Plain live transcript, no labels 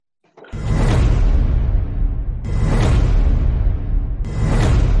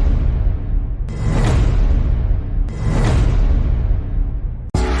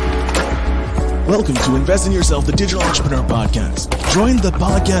Welcome to Invest in Yourself, the Digital Entrepreneur Podcast. Join the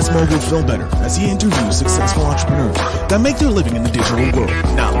podcast mogul Phil Better as he interviews successful entrepreneurs that make their living in the digital world.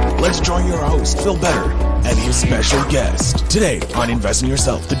 Now, let's join your host, Phil Better, and his special guest today on Invest in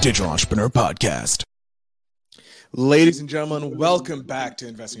Yourself, the Digital Entrepreneur Podcast. Ladies and gentlemen, welcome back to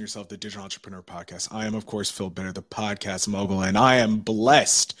Invest in Yourself, the Digital Entrepreneur Podcast. I am, of course, Phil Better, the podcast mogul, and I am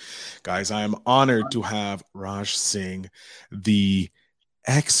blessed. Guys, I am honored to have Raj Singh, the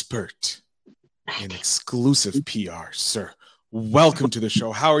expert in exclusive PR. Sir, welcome to the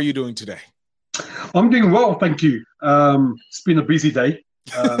show. How are you doing today? I'm doing well, thank you. It's been a busy day,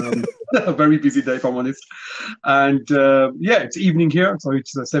 a very busy day, if I'm honest. And it's evening here, so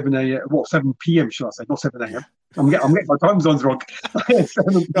it's 7 p.m. should I say, not 7 a.m. I'm getting my time zones wrong.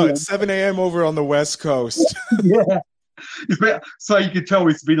 It's 7 a.m. over on the West Coast. Yeah. So you can tell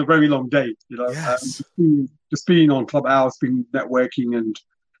it's been a very long day, you know. Yes. Just being on Clubhouse, been networking and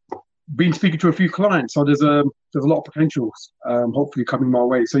been speaking to a few clients. So there's a lot of potentials hopefully coming my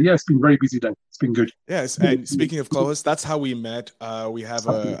way. So yeah, it's been a very busy day. It's been good. Yes, and speaking of Clubhouse, that's how we met. We have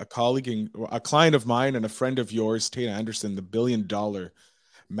a colleague, a client of mine and a friend of yours, Tate Anderson, the $1 billion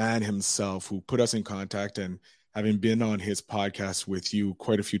man himself, who put us in contact. And having been on his podcast with you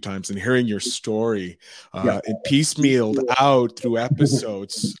quite a few times and hearing your story and piecemealed out through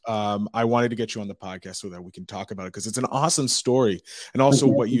episodes, I wanted to get you on the podcast so that we can talk about it, because it's an awesome story. And also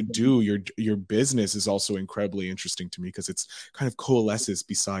what you do, your business is also incredibly interesting to me, because it's kind of coalesces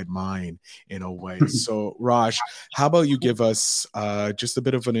beside mine in a way. So Raj, how about you give us just a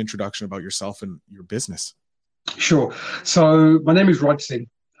bit of an introduction about yourself and your business? Sure. So my name is Raj Singh,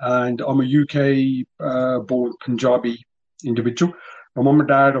 and I'm a UK-born Punjabi individual. My mum and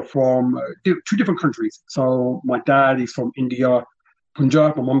dad are from two different countries. So my dad is from India,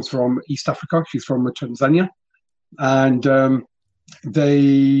 Punjab. My mum's from East Africa. She's from Tanzania. And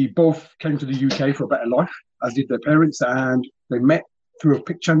they both came to the UK for a better life, as did their parents. And they met through a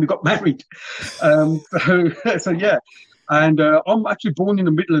picture and they got married. So yeah. And I'm actually born in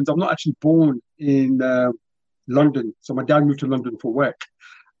the Midlands. I'm not actually born in London. So my dad moved to London for work.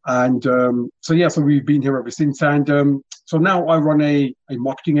 And so we've been here ever since. And so now I run a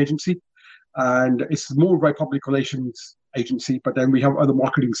marketing agency, and it's more of a public relations agency, but then we have other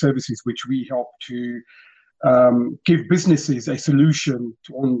marketing services which we help to give businesses a solution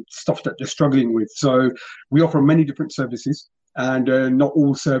on stuff that they're struggling with. So we offer many different services, and not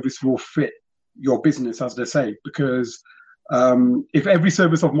all service will fit your business, as they say, because if every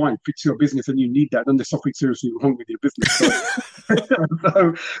service of mine fits your business and you need that, then there's something seriously wrong with your business.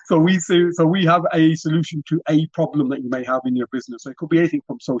 So we have a solution to a problem that you may have in your business. So it could be anything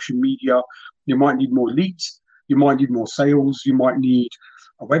from social media. You might need more leads. You might need more sales. You might need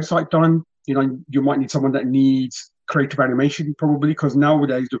a website done. You know, you might need someone that needs creative animation, probably, because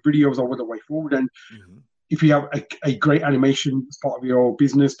nowadays the videos are the way forward. And if you have a great animation as part of your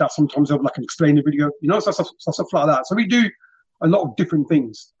business, that sometimes have like an explainer video, you know, stuff like that. So we do a lot of different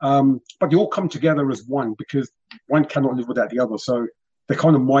things, but they all come together as one, because one cannot live without the other. So they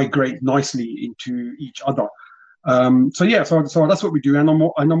kind of migrate nicely into each other. So that's what we do. And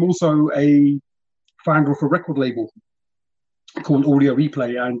I'm also a founder of a record label called Audio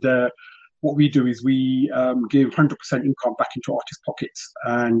Replay. And what we do is we give 100% income back into artists' pockets.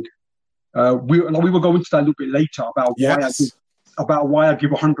 And we will go into that a little bit later about why I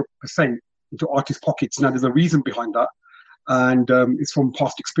give 100% into artists' pockets. Now, there's a reason behind that, and it's from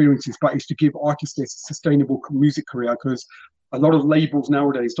past experiences, but it's to give artists a sustainable music career, because a lot of labels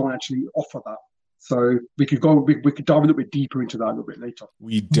nowadays don't actually offer that. So we could dive a little bit deeper into that a little bit later.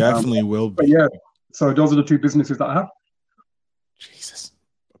 We definitely will be. But yeah, so those are the two businesses that I have. Jesus.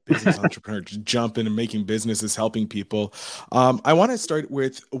 Business entrepreneur, just jumping and making businesses, helping people. I want to start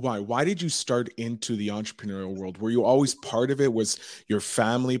with why. Why did you start into the entrepreneurial world? Were you always part of it? Was your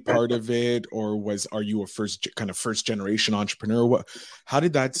family part of it, or are you a first generation entrepreneur? How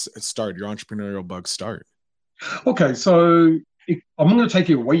did that start? Your entrepreneurial bug start? Okay, so I'm going to take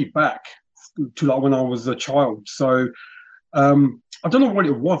it way back to like when I was a child. So I don't know what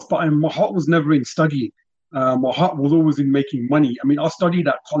it was, but my heart was never in studying. My heart was always in making money. I mean, I studied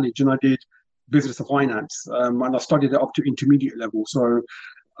at college and I did business and finance, and I studied it up to intermediate level. So,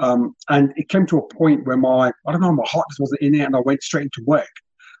 and it came to a point where my heart just wasn't in it, and I went straight into work.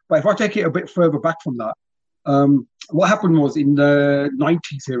 But if I take it a bit further back from that, what happened was in the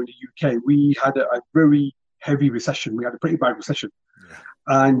 90s here in the UK, we had a very heavy recession. We had a pretty bad recession.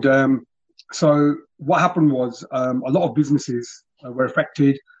 Yeah. And so what happened was a lot of businesses were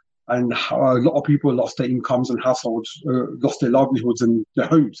affected. And a lot of people lost their incomes, and households lost their livelihoods and their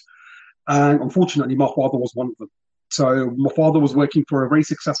homes. And unfortunately, my father was one of them. So my father was working for a very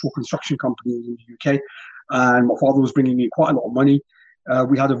successful construction company in the UK, and my father was bringing in quite a lot of money.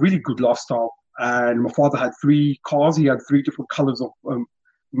 We had a really good lifestyle, and my father had three cars. He had three different colors of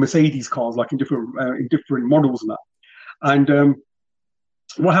Mercedes cars, like in different models and that. And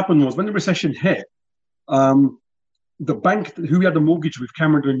what happened was when the recession hit, the bank who we had the mortgage with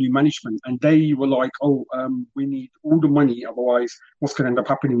came under new management, and they were like, "Oh, we need all the money, otherwise, what's going to end up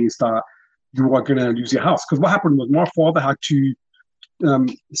happening is that you are going to lose your house." Because what happened was my father had to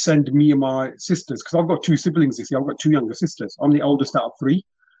send me and my sisters, because I've got two siblings. You see, I've got two younger sisters. I'm the oldest out of three,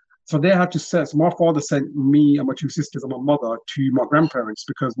 so they had to send. So my father sent me and my two sisters and my mother to my grandparents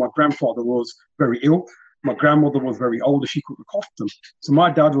because my grandfather was very ill. My grandmother was very old, and she couldn't look after them. So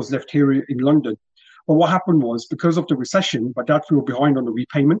my dad was left here in London. But what happened was, because of the recession, my dad fell behind on the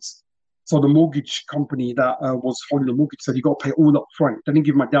repayments. So the mortgage company that was holding the mortgage said, "You got to pay all up front." They didn't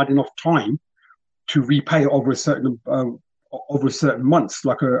give my dad enough time to repay over a certain months,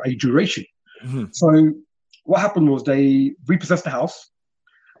 like a duration. Mm-hmm. So what happened was they repossessed the house.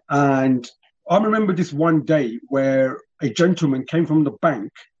 And I remember this one day where a gentleman came from the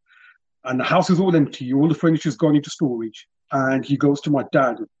bank, and the house is all empty, all the furniture's gone into storage. And he goes to my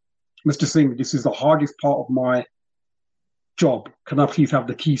dad, "Mr. Singh, this is the hardest part of my job. Can I please have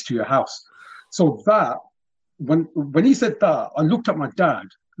the keys to your house?" So that, when he said that, I looked at my dad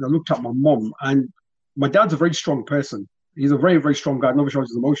and I looked at my mom, and my dad's a very strong person. He's a very, very strong guy, never shows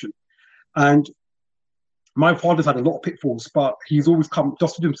his emotion. And my father's had a lot of pitfalls, but he's always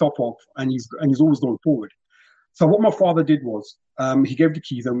dusted himself off, and he's always going forward. So what my father did was, he gave the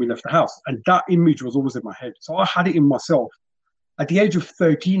keys and we left the house. And that image was always in my head. So I had it in myself. At the age of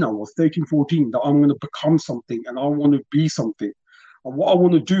 13, I was 13, 14, that I'm going to become something and I want to be something. And what I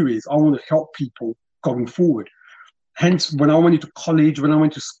want to do is I want to help people going forward. Hence, when I went into college, when I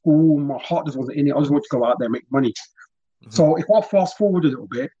went to school, my heart just wasn't in it. I just wanted to go out there and make money. Mm-hmm. So if I fast forward a little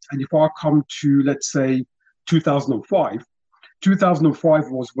bit, and if I come to, let's say, 2005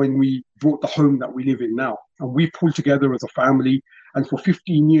 was when we bought the home that we live in now. And we pulled together as a family. And for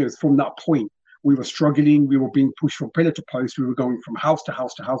 15 years from that point, we were struggling. We were being pushed from pillar to post. We were going from house to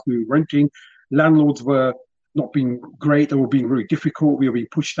house to house. We were renting. Landlords were not being great. They were being very difficult. We were being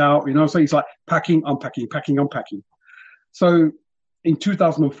pushed out, So it's like packing, unpacking, packing, unpacking. So in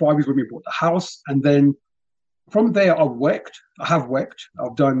 2005 is when we bought the house. And then from there, I have worked.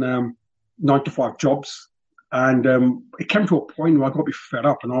 I've done 9-to-5 jobs. And it came to a point where I got a bit fed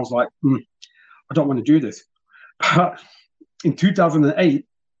up. And I was like, I don't want to do this. But in 2008,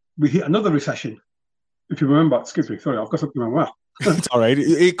 we hit another recession. If you remember, excuse me, sorry, I've got something in my mouth. It's all right.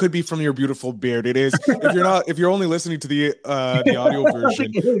 It could be from your beautiful beard. It is. If you're only listening to the audio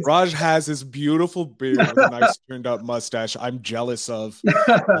version, Raj has his beautiful beard with a nice turned up mustache. I'm jealous of.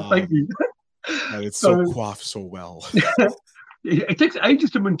 Thank you. And it's so coiffed so well. It takes ages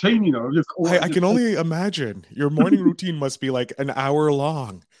to maintain, I can only imagine. Your morning routine must be like an hour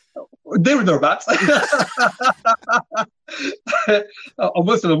long. There were no bats. I'm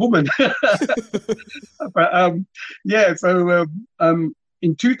worse than a woman. But yeah, so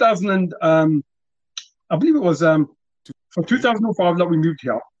in 2000, I believe it was for 2005 that we moved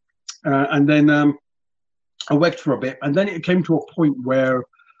here, and then I worked for a bit, and then it came to a point where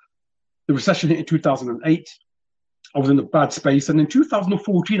the recession hit in 2008. I was in a bad space, and in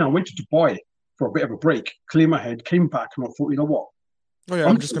 2014 I went to Dubai for a bit of a break, clear my head, came back, and I thought, you know what? Oh yeah,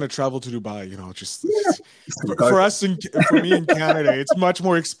 I'm just going to travel to Dubai. For us for me in Canada, it's much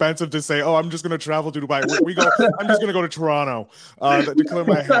more expensive to say, "Oh, I'm just going to travel to Dubai." We go. I'm just going to go to Toronto to clear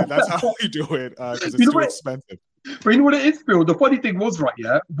my head. That's how we do it because it's too expensive. But you know what it is, Phil? The funny thing was, right,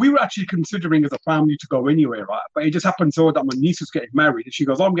 we were actually considering as a family to go anywhere, right? But it just happened so that my niece was getting married, and she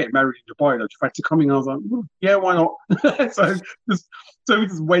goes, "I'm getting married in Dubai. Don't you fancy coming?" And I was like, "Yeah, why not?" So we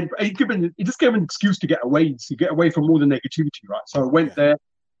just went. It just gave an excuse to get away, from all the negativity, right? So I went there,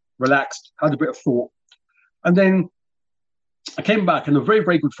 relaxed, had a bit of thought, and then I came back, and a very,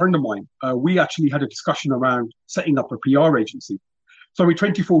 very good friend of mine, we actually had a discussion around setting up a PR agency. So in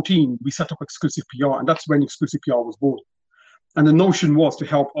 2014, we set up Exclusive PR, and that's when Exclusive PR was born. And the notion was to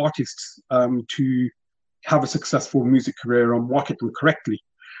help artists to have a successful music career and market them correctly.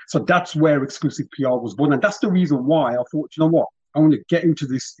 So that's where Exclusive PR was born. And that's the reason why I thought, you know what, I want to get into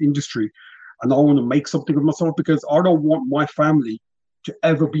this industry and I want to make something of myself, because I don't want my family to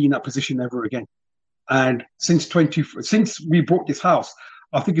ever be in that position ever again. And since we bought this house,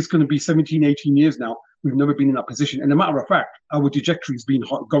 I think it's going to be 17, 18 years now, we've never been in that position. And a matter of fact, our trajectory has been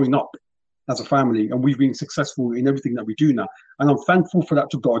going up as a family, and we've been successful in everything that we do now. And I'm thankful for that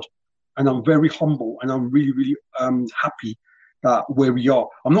to God. And I'm very humble, and I'm really, really happy that where we are.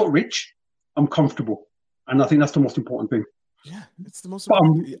 I'm not rich, I'm comfortable. And I think that's the most important thing. Yeah, it's the most But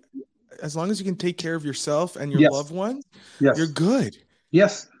important. As long as you can take care of yourself and your yes, loved ones, you're yes, good.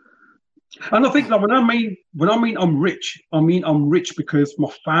 yes. And I think that when I mean I'm rich, I mean I'm rich because my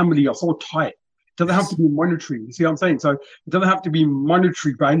family are so tight. It doesn't have to Yes. be monetary. You see what I'm saying? So it doesn't have to be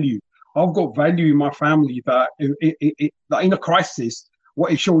monetary value. I've got value in my family that that in a crisis,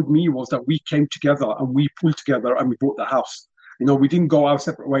 what it showed me was that we came together and we pulled together and we bought the house. We didn't go our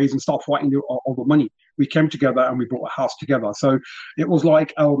separate ways and start fighting over money. We came together and we bought a house together. So it was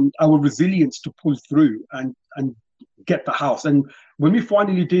like our resilience to pull through and get the house. And when we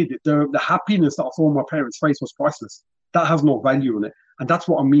finally did it, the happiness that I saw on my parents' face was priceless. That has no value in it. And that's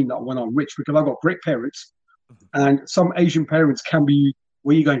what I mean that when I'm rich, because I've got great parents, and some Asian parents can be,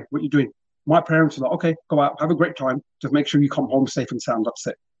 where are you going? What are you doing? My parents are like, okay, go out, have a great time. Just make sure you come home safe and sound. That's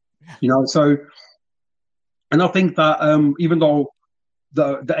it. So, and I think that even though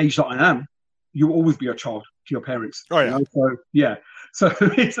the age that I am, you'll always be a child to your parents. Oh yeah. So yeah. So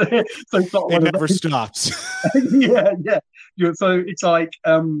it's not It one of never those. stops. Yeah. So it's like,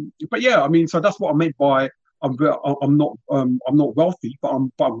 but yeah, I mean, so that's what I meant by I'm not wealthy, but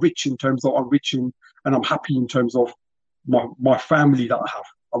I'm rich in terms of I'm rich in, and I'm happy in terms of my family that I have.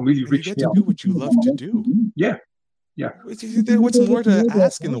 I'm really And you rich get to here. do what you love to do. Yeah, yeah, What's more to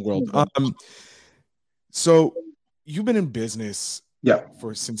ask in the world? So you've been in business yeah,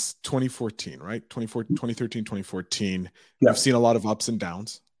 since 2014, right? 2013, 2014. yeah. You've seen a lot of ups and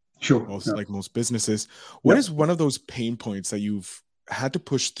downs, Sure. Yeah, like most businesses. What yeah. is one of those pain points that you've had to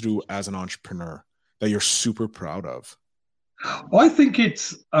push through as an entrepreneur that you're super proud of? I think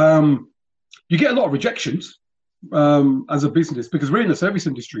it's you get a lot of rejections as a business because we're in the service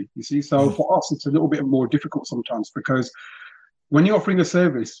industry. You see, so for us, it's a little bit more difficult sometimes because when you're offering a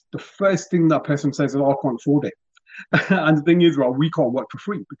service, the first thing that person says is, "Oh, I can't afford it." And the thing is, well, we can't work for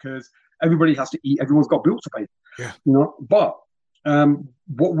free because everybody has to eat. Everyone's got bills to pay. Yeah. But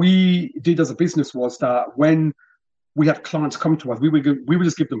what we did as a business was that when we had clients come to us, we would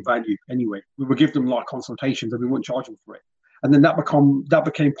just give them value anyway. We would give them like consultations, and we wouldn't charge them for it. And then that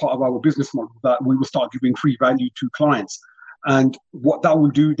became part of our business model, that we will start giving free value to clients. And what that will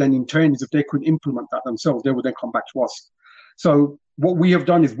do then in turn is if they could implement that themselves, they will then come back to us. So what we have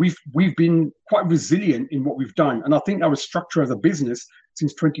done is we've been quite resilient in what we've done. And I think our structure as a business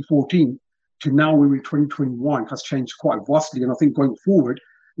since 2014 to now we're in 2021 has changed quite vastly. And I think going forward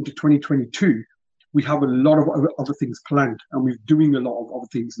into 2022, we have a lot of other things planned, and we're doing a lot of other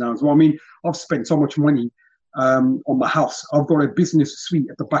things now as well. I mean, I've spent so much money on my house. I've got a business suite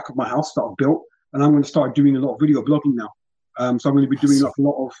at the back of my house that I've built, and I'm going to start doing a lot of video blogging now. So I'm going to be doing like a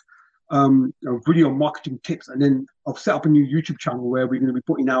lot of video marketing tips, and then I've set up a new YouTube channel where we're going to be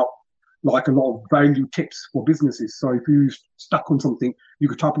putting out like a lot of value tips for businesses. So if you're stuck on something, you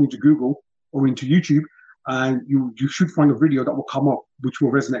could type it into Google or into YouTube, and you should find a video that will come up which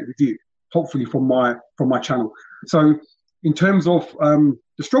will resonate with you, hopefully from my channel. So in terms of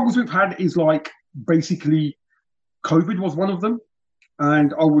the struggles we've had is like basically COVID was one of them.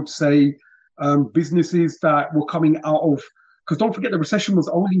 And I would say businesses that were coming out of, because don't forget the recession was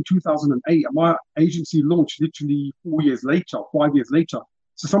only in 2008 and my agency launched literally 4 years later, 5 years later.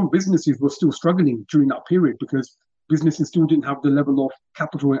 So some businesses were still struggling during that period because businesses still didn't have the level of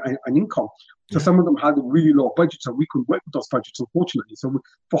capital and income. So some of them had really low budgets and we couldn't work with those budgets, unfortunately. So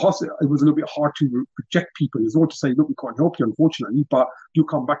for us, it was a little bit hard to reject people as well, to say, look, we can't help you, unfortunately, but do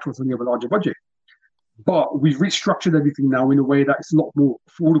come back to us when you have a larger budget. But we've restructured everything now in a way that it's a lot more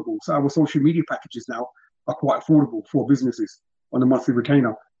affordable. So our social media packages now are quite affordable for businesses on a monthly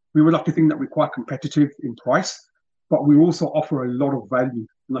retainer. We would like to think that we're quite competitive in price, but we also offer a lot of value.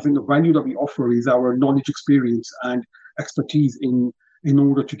 And I think the value that we offer is our knowledge, experience, and expertise in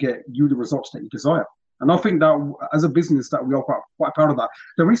order to get you the results that you desire. And I think that as a business that we are quite proud of that.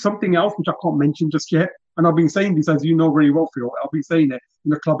 There is something else which I can't mention just yet. And I've been saying this, as you know very well, Phil. I've been saying it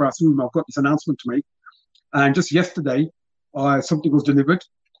in the Clubhouse room. I've got this announcement to make. And just yesterday, something was delivered.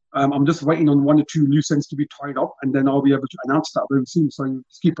 I'm just waiting on 1 or 2 loose ends to be tied up, and then I'll be able to announce that very soon. So you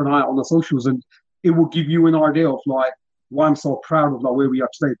just keep an eye out on the socials, and it will give you an idea of like why I'm so proud of like where we are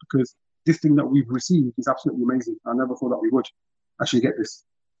today, because this thing that we've received is absolutely amazing. I never thought that we would actually get this.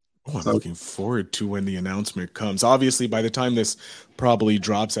 Oh, I'm looking forward to when the announcement comes. Obviously, by the time this probably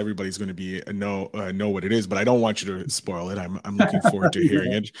drops, everybody's going to be know what it is. But I don't want you to spoil it. I'm looking forward to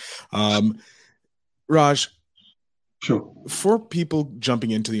hearing it. Raj, sure. For people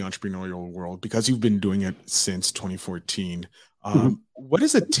jumping into the entrepreneurial world, because you've been doing it since 2014, what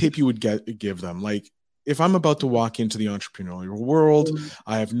is a tip you would give them? Like, if I'm about to walk into the entrepreneurial world,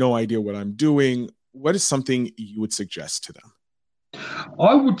 I have no idea what I'm doing. What is something you would suggest to them?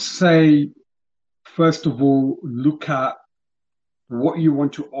 I would say, first of all, look at what you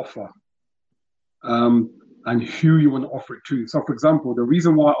want to offer, um, and who you want to offer it to. So, for example, the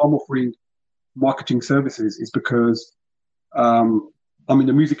reason why I'm offering marketing services is because I'm in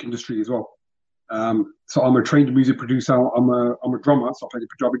the music industry as well. So I'm a trained music producer. I'm a drummer, so I play the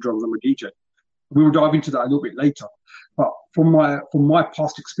Punjabi drums. I'm a DJ. We will dive into that a little bit later. But from my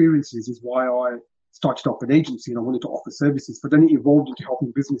past experiences is why I started off an agency and I wanted to offer services. But then it evolved into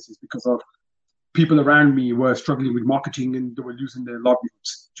helping businesses because of people around me were struggling with marketing and they were losing their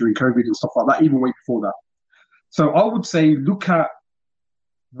livelihoods during COVID and stuff like that, even way before that. So I would say look at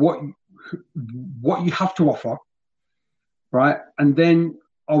what what you have to offer, right? And then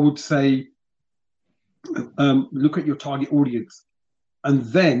I would say look at your target audience. And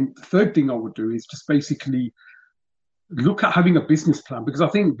then the third thing I would do is just basically look at having a business plan because I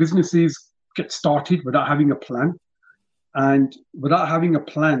think businesses get started without having a plan. And without having a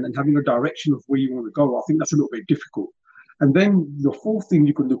plan and having a direction of where you want to go, I think that's a little bit difficult. And then the fourth thing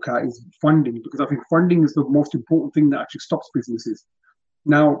you can look at is funding, because I think funding is the most important thing that actually stops businesses.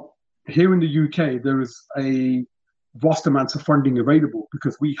 Now, here in the UK, there is a vast amounts of funding available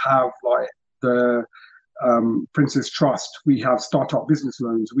because we have like the Princess Trust, we have startup business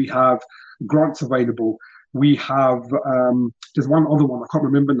loans, we have grants available, we have there's one other one I can't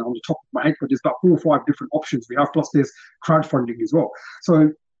remember now on the top of my head, but there's about 4 or 5 different options we have. Plus, there's crowdfunding as well.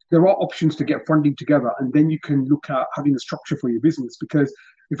 So there are options to get funding together, and then you can look at having a structure for your business. Because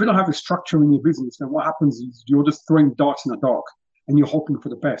if you don't have a structure in your business, then what happens is you're just throwing darts in the dark, and you're hoping for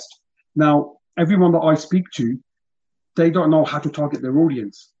the best. Now, everyone that I speak to, they don't know how to target their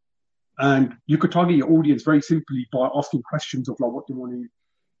audience. And you could target your audience very simply by asking questions of like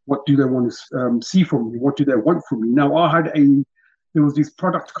what do they want to see from me? What do they want from me? Now, there was this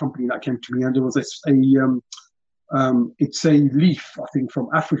product company that came to me, and there was it's a leaf, I think, from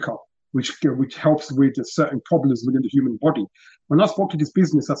Africa, which helps with certain problems within the human body. When I spoke to this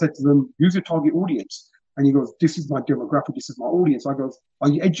business, I said to them, "Who's your target audience?" And he goes, "This is my demographic. This is my audience." I goes, "Are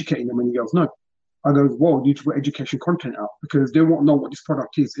you educating them?" And he goes, "No." I goes, "Well, you need to put education content out because they won't know what this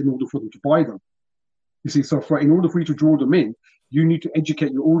product is in order for them to buy them." You see, so in order for you to draw them in, you need to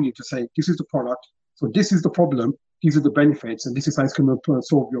educate your audience to say, this is the product, so this is the problem, these are the benefits, and this is how it's going to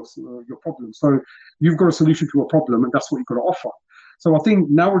solve your problem. So you've got a solution to a problem, and that's what you've got to offer. So I think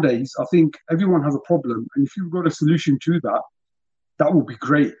nowadays, I think everyone has a problem, and if you've got a solution to that, that would be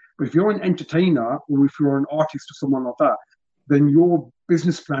great. But if you're an entertainer or if you're an artist or someone like that, then your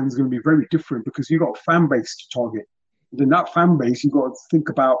business plan is going to be very different because you've got a fan base to target. And then that fan base, you've got to think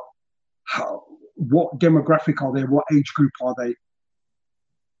about what demographic are they, what age group are they,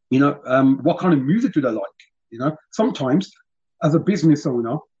 what kind of music do they like? Sometimes as a business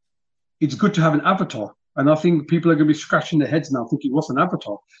owner, it's good to have an avatar. And I think people are going to be scratching their heads now thinking, what's an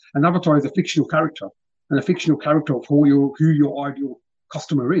avatar? An avatar is a fictional character, and a fictional character of who your ideal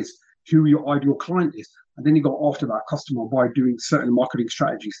customer is, who your ideal client is. And then you go after that customer by doing certain marketing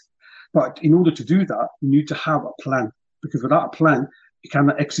strategies. But in order to do that, you need to have a plan, because without a plan, you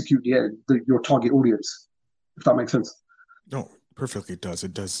cannot execute your target audience, if that makes sense. No, perfectly. It does.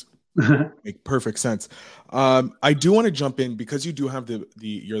 It does make perfect sense. I do want to jump in because you do have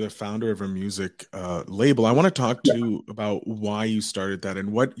you're the founder of a music label. I want to talk to you about why you started that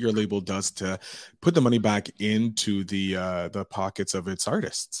and what your label does to put the money back into the pockets of its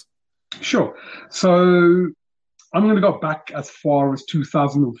artists. Sure. So I'm going to go back as far as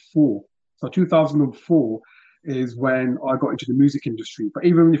 2004. So 2004 is when I got into the music industry. But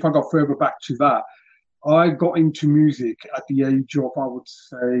even if I got further back to that, I got into music at the age of, I would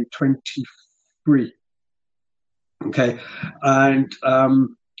say, 23. Okay. And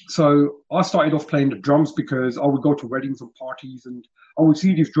so I started off playing the drums because I would go to weddings and parties and I would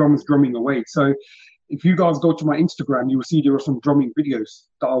see these drummers drumming away. So if you guys go to my Instagram, you will see there are some drumming videos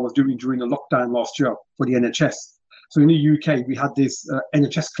that I was doing during the lockdown last year for the NHS. So in the UK, we had this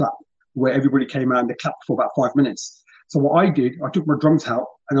NHS clap where everybody came out and they clapped for about 5 minutes. So what I did, I took my drums out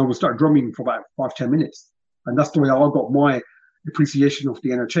and I would start drumming for about 5-10 minutes. And that's the way I got my appreciation of the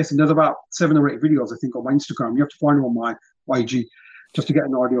NHS. And there's about 7 or 8 videos, I think, on my Instagram. You have to find them on my YG just to get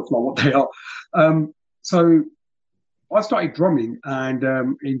an idea of like, what they are. So I started drumming, and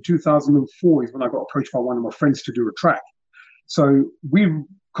in 2004 is when I got approached by one of my friends to do a track. So we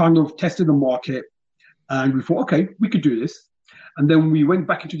kind of tested the market and we thought, okay, we could do this. And then we went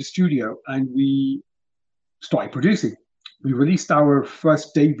back into the studio and we started producing. We released our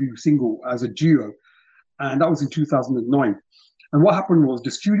first debut single as a duo, and that was in 2009. And what happened was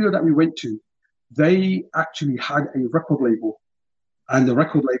the studio that we went to, they actually had a record label, and the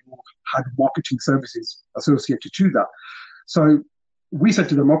record label had marketing services associated to that. So we said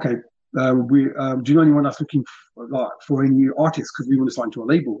to them, okay, Do you know anyone that's looking for any artists? Because we want to sign to a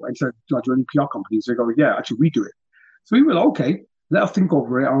label. And so, like, do you any PR companies? They go, yeah, actually, we do it. So we were like, okay, let us think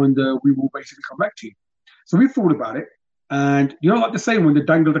over it, and we will basically come back to you. So we thought about it, and like the saying, when they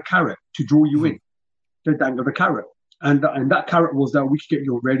dangle the carrot to draw you in, they dangle the carrot. And that carrot was that we could get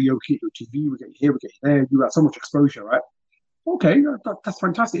your radio, we could get your TV, we get you here, we get you there. You have so much exposure, right? Okay, that's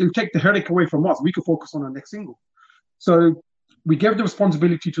fantastic. It'll take the headache away from us. We could focus on our next single. So we gave the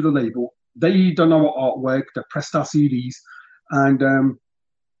responsibility to the label. They done our artwork, they pressed our CDs, and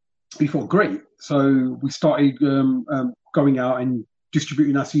we thought, great. So we started going out and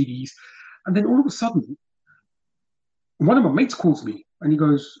distributing our CDs. And then all of a sudden, one of my mates calls me and he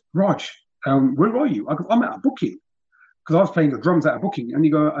goes, Raj, where are you? I go, I'm at a booking. Because I was playing the drums at a booking. And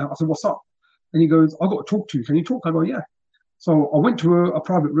I said, what's up? And he goes, I've got to talk to you. Can you talk? I go, yeah. So I went to a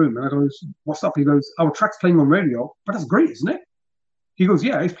private room and I goes, what's up? He goes, our track's playing on radio, but that's great, isn't it? He goes,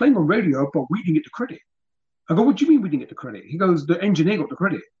 yeah, it's playing on radio, but we didn't get the credit. I go, what do you mean we didn't get the credit? He goes, the engineer got the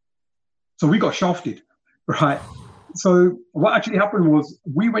credit. So we got shafted, right? So what actually happened was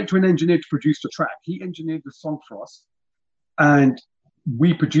we went to an engineer to produce the track. He engineered the song for us and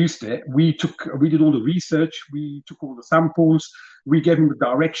we produced it. We did all the research. We took all the samples. We gave him the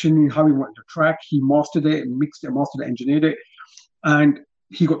direction in how he wanted the track. He mastered it and mixed it, mastered it, engineered it. And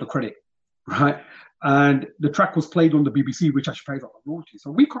he got the credit, right? And the track was played on the BBC, which actually pays out the royalty. So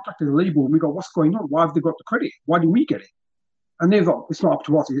we contacted the label and we go, what's going on? Why have they got the credit? Why didn't we get it? And they're like, it's not up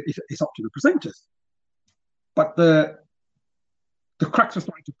to us, it's up to the presenters. But the cracks were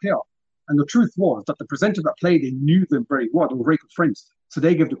starting to clear up. And the truth was that the presenter that played it knew them very well. They were very good friends. So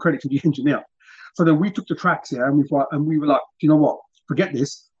they gave the credit to the engineer. So then we took the tracks, yeah, and we were like, you know what? Forget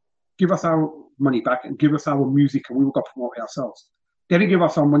this. Give us our money back and give us our music and we will go promote it ourselves. They didn't give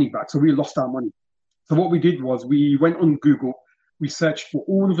us our money back, so we lost our money. So what we did was we went on Google, we searched for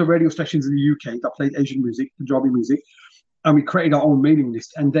all of the radio stations in the UK that played Asian music, Punjabi music, and we created our own mailing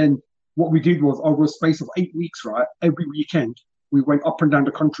list. And then what we did was over a space of 8 weeks, right, every weekend, we went up and down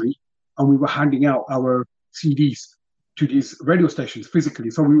the country and we were handing out our CDs to these radio stations physically.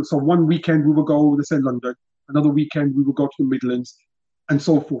 So one weekend we would go, let's say London, another weekend we would go to the Midlands and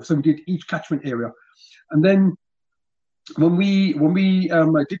so forth. So we did each catchment area. And then when we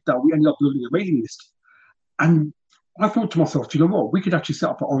did that, we ended up building a mailing list. And I thought to myself, you know what, we could actually set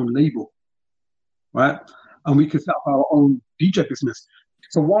up our own label, right? And we could set up our own DJ business.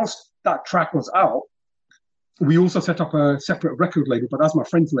 So whilst that track was out, we also set up a separate record label, but that's my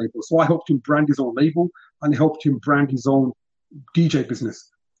friend's label. So I helped him brand his own label and helped him brand his own DJ business.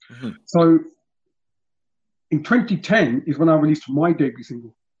 Mm-hmm. So in 2010 is when I released my debut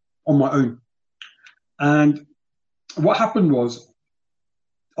single on my own. And what happened was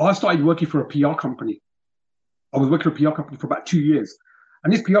I started working for a PR company. I was working for a PR company for about 2 years.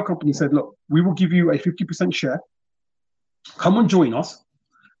 And this PR company said, look, we will give you a 50% share. Come and join us.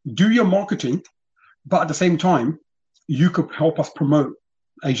 Do your marketing. But at the same time, you could help us promote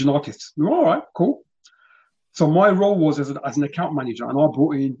Asian artists. We were, all right, cool. So my role was as an account manager, and I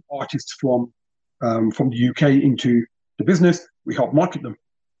brought in artists from the UK into the business. We helped market them.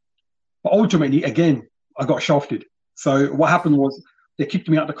 But ultimately, again, I got shafted. So what happened was they kicked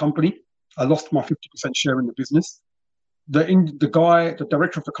me out of the company. I lost my 50% share in the business. The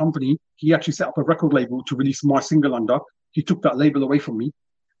director of the company, he actually set up a record label to release my single under. He took that label away from me.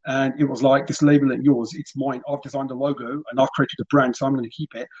 And it was like, this label ain't yours, it's mine. I've designed the logo and I've created a brand, so I'm going to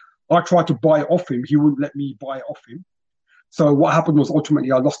keep it. I tried to buy it off him. He wouldn't let me buy it off him. So what happened was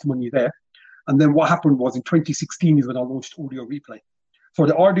ultimately I lost money there. And then what happened was in 2016 is when I launched Audio Replay. So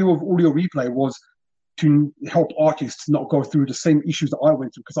the idea of Audio Replay was to help artists not go through the same issues that I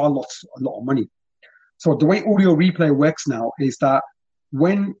went through because I lost a lot of money. So the way Audio Replay works now is that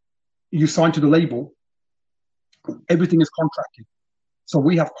when you sign to the label, everything is contracted. So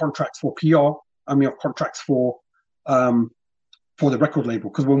we have contracts for PR and we have contracts for the record label.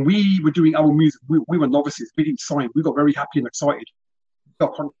 Because when we were doing our music, we were novices. We didn't sign. We got very happy and excited. We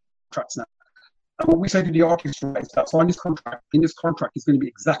got contracts now. And what we say to the artist is that sign this contract. In this contract is going to be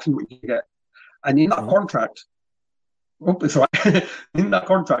exactly what you get. And in that contract, in that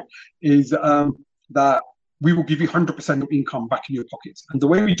contract is that we will give you 100% of income back in your pockets. And the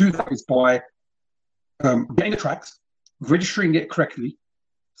way we do that is by getting the tracks, registering it correctly.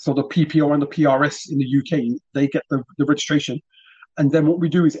 So the PPO and the PRS in the UK, they get the registration. And then what we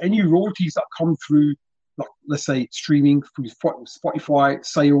do is any royalties that come through, like let's say streaming through Spotify,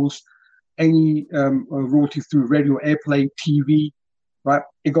 sales, any royalties through radio airplay, TV, right?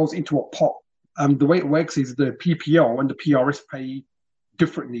 It goes into a pot. The way it works is the PPO and the PRS pay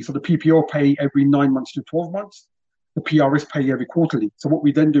differently. So the PPO pay every 9 months to 12 months. the PRS pay every quarterly. So what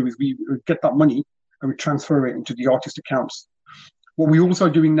we then do is we get that money and we transfer it into the artist accounts. What we're also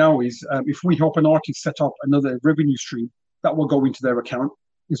doing now is if we help an artist set up another revenue stream, that will go into their account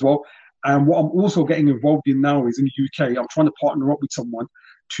as well. And what I'm also getting involved in now is in the UK, I'm trying to partner up with someone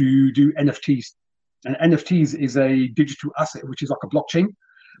to do NFTs. And NFTs is a digital asset, which is like a blockchain.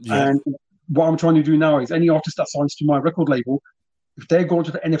 Yeah. And what I'm trying to do now is any artist that signs to my record label, if they go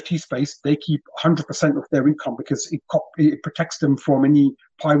into the NFT space, they keep 100% of their income because it protects them from any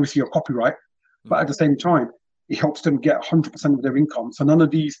piracy or copyright. But at the same time, it helps them get 100% of their income. So none of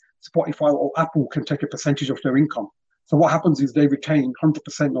these Spotify or Apple can take a percentage of their income. So what happens is they retain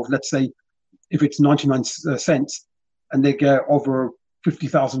 100% of, let's say, if it's 99 cents and they get over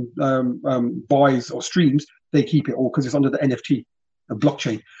 50,000 buys or streams, they keep it all because it's under the NFT and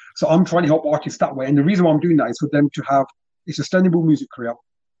blockchain. So I'm trying to help artists that way. And the reason why I'm doing that is for them to have a sustainable music career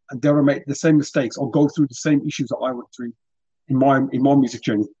and they'll make the same mistakes or go through the same issues that I went through in my music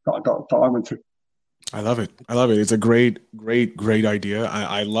journey that I went through. I love it. It's a great idea.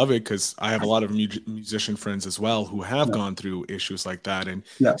 I love it because I have a lot of musician friends as well who have gone through issues like that, and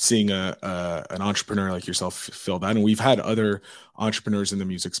seeing an entrepreneur like yourself fill that. And we've had other entrepreneurs in the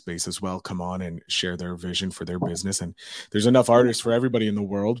music space as well come on and share their vision for their business. And there's enough artists for everybody in the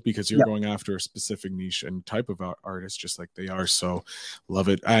world because you're going after a specific niche and type of artist, just like they are. So love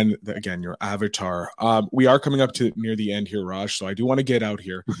it. And again, your avatar. We are coming up to near the end here, Raj. So I do want to get out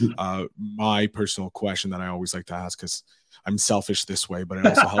here. My personal question that I always like to ask, because I'm selfish this way, but it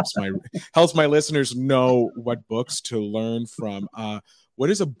also helps my listeners know what books to learn from. What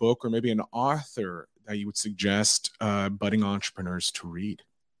is a book or maybe an author that you would suggest budding entrepreneurs to read?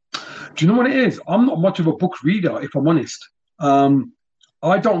 Do you know what it is? I'm not much of a book reader, if I'm honest. I'm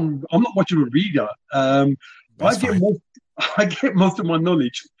not much of a reader. I get most of my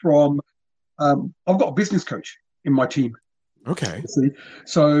knowledge from. I've got a business coach in my team. Okay.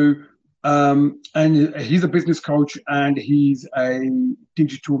 So. And he's a business coach and he's a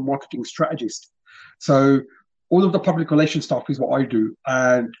digital marketing strategist. So all of the public relations stuff is what I do,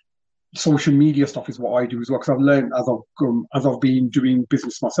 and social media stuff is what I do as well, because I've learned as I've been doing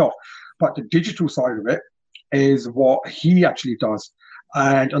business myself. But the digital side of it is what he actually does.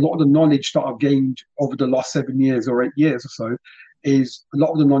 And a lot of the knowledge that I've gained over the last 7 years or 8 years or so is a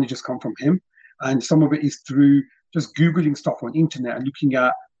lot of the knowledge has come from him. And some of it is through just Googling stuff on internet and looking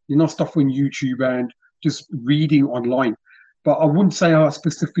at stuff on YouTube and just reading online. But I wouldn't say I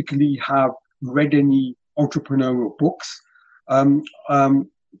specifically have read any entrepreneurial books.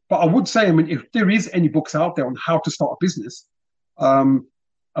 But I would say, if there is any books out there on how to start a business, I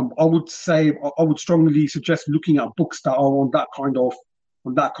would strongly suggest looking at books that are on that kind of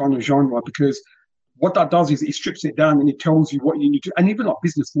genre, because what that does is it strips it down and it tells you what you need to, and even like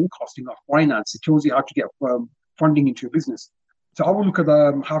business forecasting, like finance, it tells you how to get funding into your business. So I will look at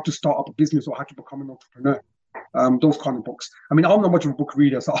how to start up a business or how to become an entrepreneur. Those kind of books. I'm not much of a book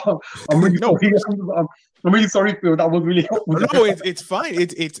reader, so I'm really I'm really sorry, Phil. That was really helpful. No, it's fine.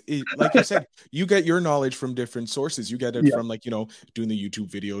 It's like you said, you get your knowledge from different sources. You get it from doing the YouTube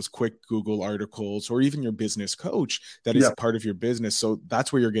videos, quick Google articles, or even your business coach that is a part of your business. So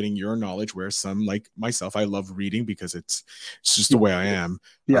that's where you're getting your knowledge. Where some, like myself, I love reading because it's just the way I am.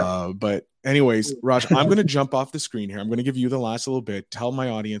 But anyways, Raj, I'm going to jump off the screen here. I'm going to give you the last little bit. Tell my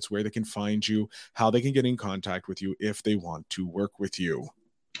audience where they can find you, how they can get in contact with you if they want to work with you.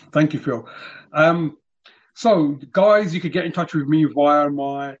 Thank you, Phil. So, guys, you could get in touch with me via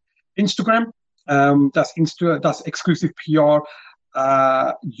my Instagram. That's Exclusive PR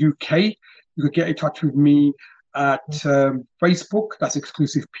UK. You could get in touch with me at Facebook. That's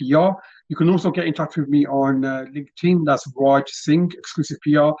Exclusive PR. You can also get in touch with me on LinkedIn. That's Raj Singh, Exclusive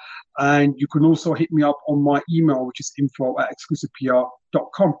PR. And you can also hit me up on my email, which is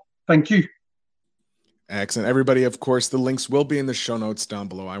info@exclusivepr.com. Thank you. Excellent. Everybody, of course, the links will be in the show notes down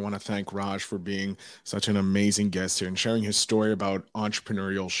below. I want to thank Raj for being such an amazing guest here and sharing his story about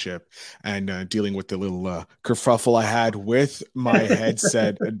entrepreneurship and dealing with the little kerfuffle I had with my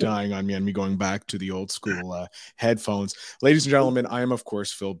headset dying on me and me going back to the old school headphones. Ladies and gentlemen, I am, of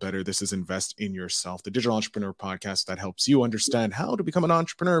course, Phil Better. This is Invest in Yourself, the digital entrepreneur podcast that helps you understand how to become an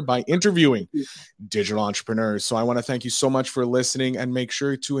entrepreneur by interviewing digital entrepreneurs. So I want to thank you so much for listening and make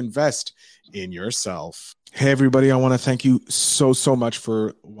sure to invest in yourself. Hey, everybody. I want to thank you so much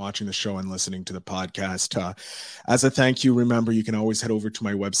for watching the show and listening to the podcast. As a thank you, remember, you can always head over to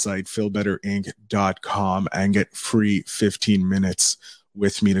my website, philbetterinc.com, and get free 15 minutes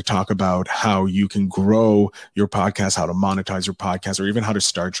with me to talk about how you can grow your podcast, how to monetize your podcast, or even how to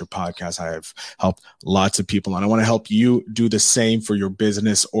start your podcast. I have helped lots of people, and I want to help you do the same for your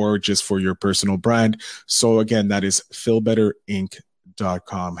business or just for your personal brand. So again, that is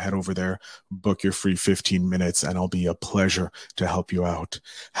feelbetterinc.com. Head over there, book your free 15 minutes, and it'll be a pleasure to help you out.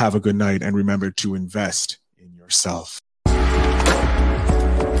 Have a good night, and remember to invest in yourself.